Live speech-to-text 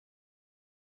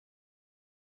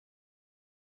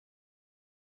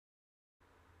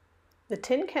The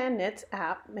Tin Can Knits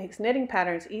app makes knitting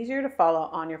patterns easier to follow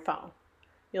on your phone.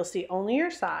 You'll see only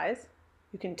your size,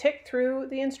 you can tick through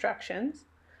the instructions,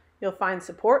 you'll find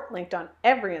support linked on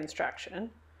every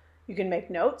instruction, you can make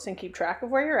notes and keep track of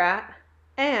where you're at,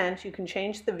 and you can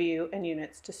change the view and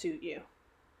units to suit you.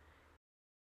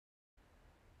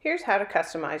 Here's how to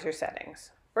customize your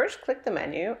settings. First, click the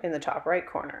menu in the top right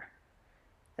corner,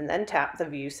 and then tap the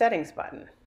View Settings button.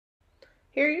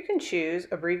 Here you can choose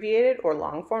abbreviated or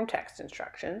long-form text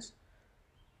instructions.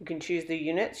 You can choose the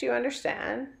units you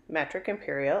understand, metric,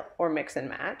 imperial, or mix and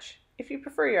match. If you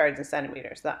prefer yards and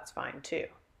centimeters, that's fine too.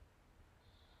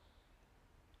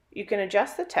 You can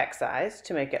adjust the text size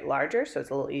to make it larger so it's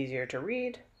a little easier to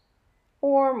read,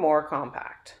 or more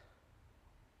compact.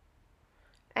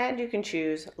 And you can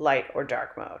choose light or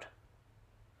dark mode.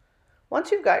 Once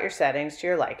you've got your settings to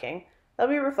your liking, they'll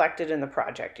be reflected in the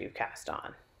project you've cast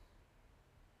on.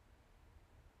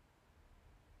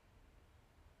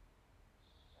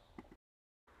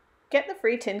 Get the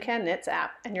free Tin Can Knits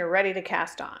app and you're ready to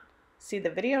cast on. See the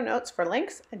video notes for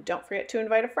links and don't forget to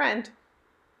invite a friend.